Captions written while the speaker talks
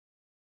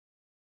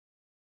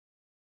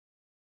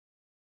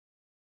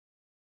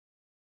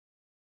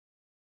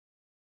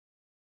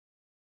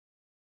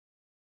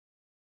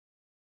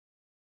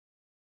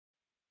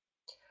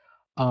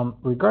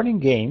Regarding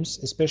games,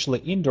 especially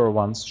indoor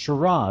ones,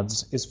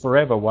 charades is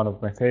forever one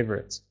of my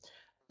favorites.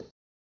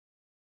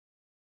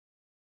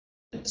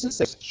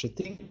 Listeners should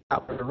think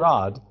about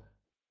charade,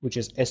 which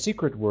is a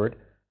secret word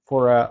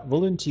for a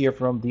volunteer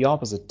from the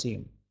opposite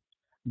team.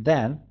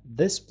 Then,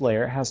 this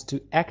player has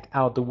to act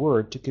out the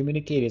word to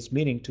communicate its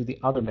meaning to the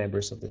other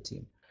members of the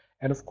team.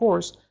 And of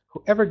course,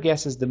 whoever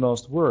guesses the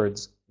most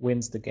words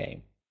wins the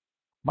game.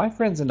 My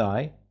friends and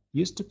I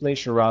used to play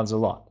charades a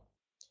lot.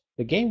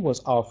 The game was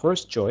our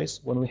first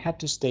choice when we had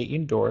to stay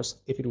indoors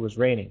if it was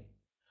raining.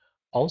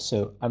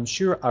 Also, I'm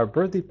sure our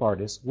birthday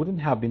parties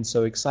wouldn't have been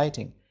so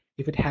exciting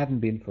if it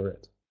hadn't been for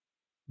it.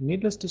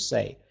 Needless to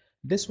say,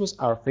 this was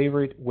our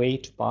favorite way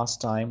to pass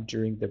time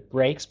during the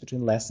breaks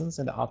between lessons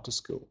and after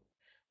school.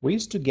 We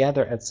used to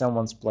gather at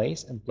someone's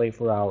place and play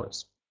for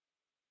hours.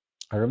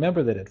 I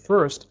remember that at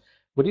first,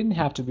 we didn't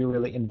have to be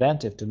really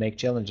inventive to make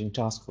challenging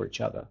tasks for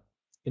each other.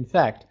 In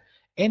fact,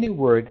 any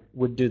word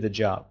would do the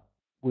job.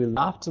 We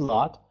laughed a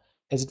lot,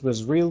 as it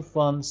was real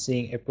fun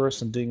seeing a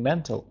person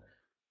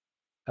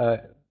uh,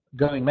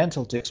 going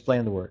mental to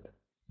explain the word.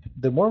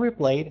 The more we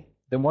played,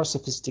 the more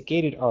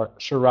sophisticated our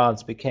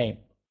charades became.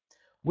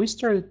 We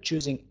started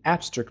choosing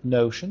abstract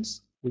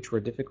notions which were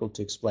difficult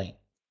to explain.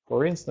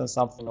 For instance,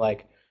 something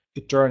like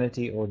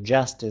eternity or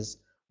justice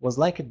was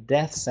like a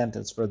death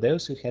sentence for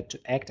those who had to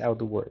act out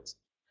the words.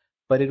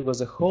 But it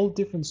was a whole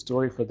different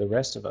story for the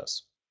rest of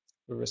us.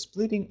 We were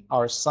splitting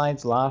our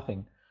sides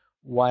laughing,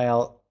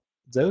 while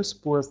those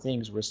poor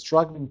things were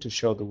struggling to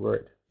show the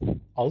word.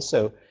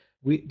 Also,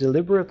 we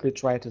deliberately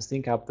tried to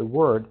think up the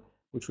word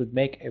which would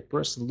make a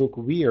person look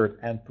weird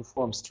and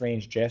perform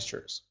strange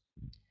gestures.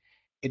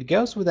 It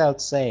goes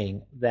without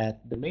saying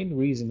that the main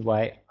reason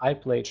why I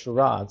played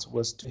charades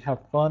was to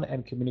have fun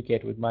and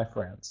communicate with my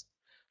friends.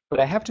 But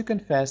I have to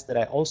confess that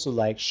I also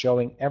liked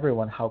showing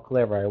everyone how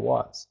clever I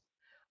was.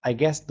 I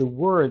guessed the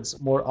words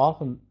more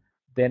often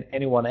than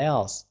anyone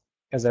else,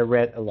 as I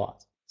read a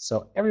lot.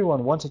 So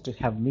everyone wanted to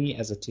have me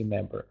as a team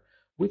member,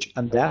 which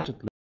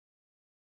undoubtedly